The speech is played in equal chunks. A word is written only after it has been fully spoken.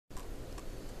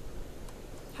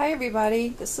Hi everybody,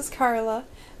 this is Carla.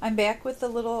 I'm back with the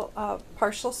little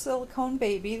partial silicone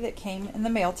baby that came in the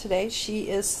mail today. She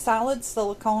is solid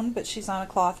silicone, but she's on a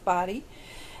cloth body.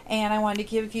 And I wanted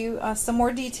to give you some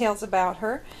more details about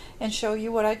her and show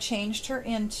you what I changed her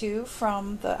into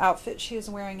from the outfit she was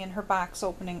wearing in her box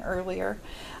opening earlier.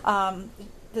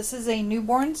 This is a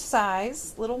newborn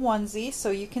size little onesie,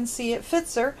 so you can see it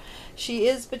fits her. She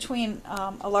is between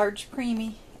a large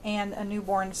preemie and a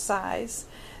newborn size.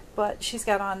 But she's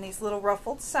got on these little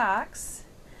ruffled socks,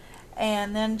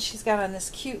 and then she's got on this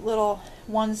cute little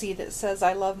onesie that says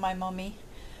 "I love my mummy"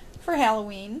 for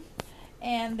Halloween.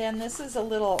 And then this is a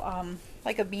little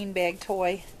like a beanbag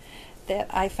toy that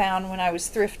I found when I was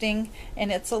thrifting,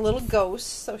 and it's a little ghost,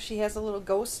 so she has a little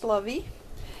ghost lovey.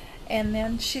 And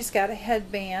then she's got a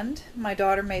headband. My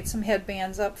daughter made some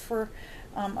headbands up for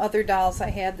other dolls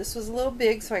I had. This was a little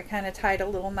big, so I kind of tied a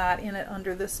little knot in it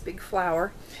under this big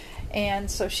flower.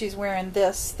 And so she's wearing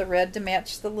this, the red to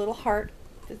match the little heart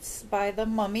that's by the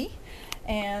mummy,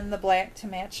 and the black to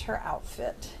match her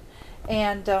outfit.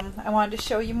 And I wanted to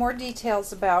show you more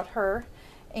details about her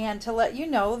and to let you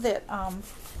know that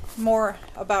more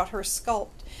about her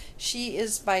sculpt. She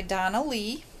is by Donna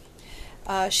Lee.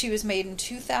 She was made in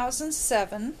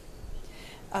 2007.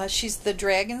 She's the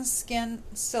dragon skin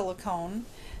silicone,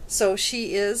 so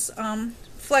she is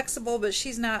flexible, but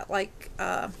she's not like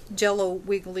jello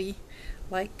wiggly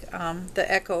like the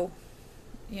Echo,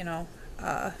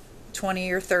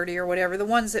 20 or 30 or whatever, the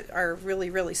ones that are really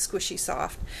squishy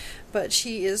soft. But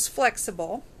she is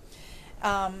flexible.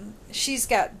 She's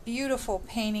got beautiful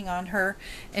painting on her,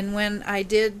 and when I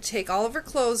did take all of her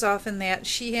clothes off in that,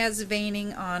 she has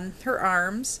veining on her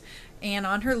arms and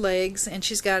on her legs, and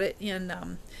she's got it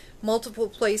in multiple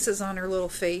places on her little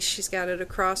face. She's got it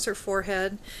across her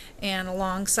forehead and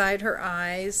alongside her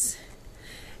eyes.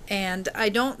 And I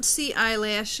don't see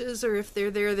eyelashes, or if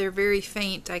they're there, they're very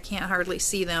faint. I can't hardly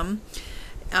see them.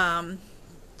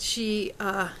 She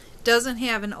doesn't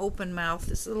have an open mouth.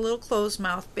 This is a little closed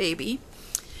mouth baby.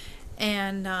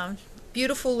 And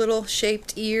beautiful little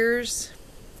shaped ears.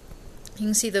 You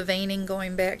can see the veining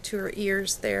going back to her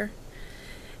ears there.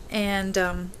 And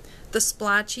the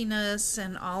splotchiness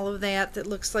and all of that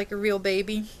looks like a real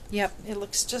baby. Yep, it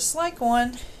looks just like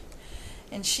one.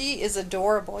 And she is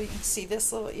adorable. You can see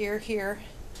this little ear here.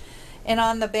 And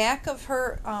on the back of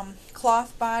her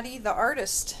cloth body, the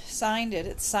artist signed it.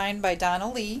 It's signed by Donna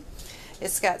Lee.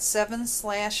 It's got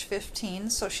 7/15,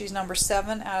 so she's number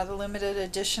 7 out of the limited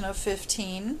edition of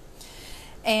 15.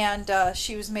 And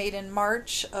she was made in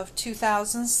March of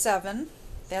 2007.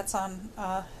 That's on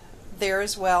there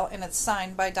as well, and it's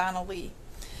signed by Donna Lee.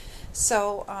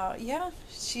 So yeah,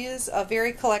 she is a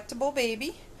very collectible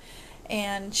baby,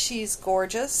 and she's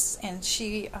gorgeous, and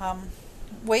she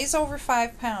weighs over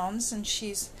 5 pounds, and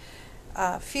she's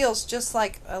feels just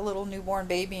like a little newborn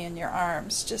baby in your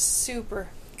arms, just super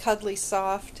cuddly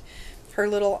soft. Her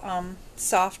little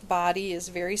soft body is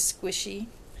very squishy,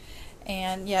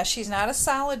 and yeah, she's not a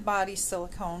solid body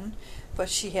silicone, but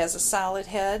she has a solid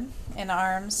head and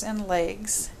arms and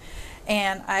legs.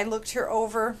 And I looked her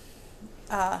over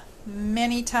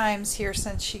many times here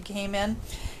since she came in,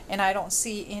 and I don't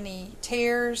see any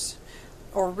tears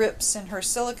or rips in her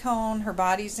silicone. Her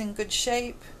body's in good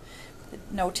shape.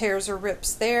 No tears or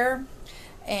rips there.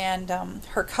 And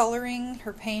her coloring,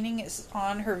 her painting is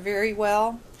on her very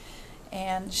well.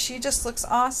 And she just looks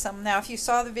awesome. Now, if you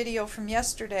saw the video from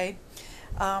yesterday,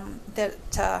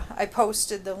 that I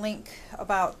posted the link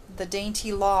about the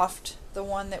Dainty Loft, the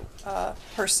one that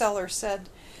her seller said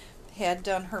had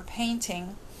done her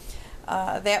painting.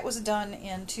 That was done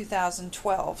in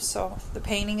 2012, so the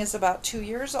painting is about 2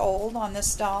 years old on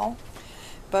this doll,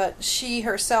 but she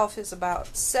herself is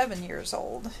about 7 years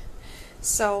old.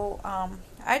 So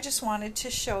I just wanted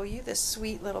to show you this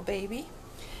sweet little baby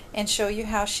and show you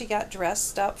how she got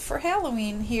dressed up for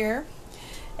Halloween here.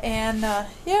 And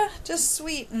yeah, just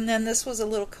sweet. And then this was a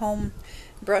little comb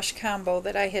brush combo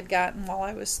that I had gotten while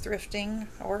I was thrifting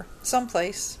or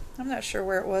someplace. I'm not sure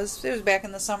where it was. It was back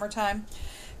in the summertime.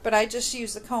 But I just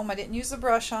used the comb. I didn't use the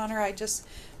brush on her. I just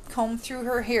combed through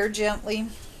her hair gently.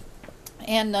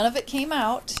 And none of it came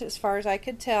out as far as I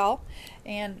could tell.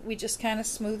 And we just kind of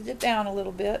smoothed it down a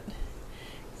little bit,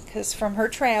 because from her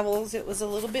travels it was a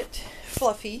little bit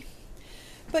fluffy.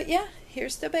 But yeah,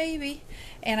 here's the baby.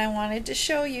 And I wanted to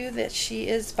show you that she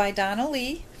is by Donna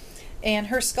Lee. And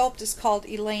her sculpt is called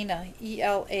Elena,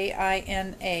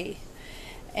 E-L-A-I-N-A.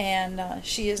 And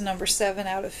she is number 7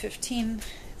 out of 15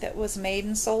 that was made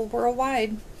and sold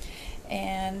worldwide.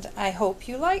 And I hope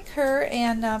you like her.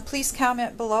 And please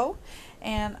comment below.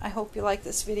 And I hope you like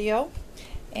this video.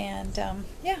 And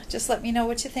yeah, just let me know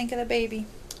what you think of the baby.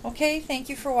 Okay, thank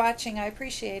you for watching. I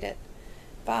appreciate it.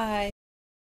 Bye.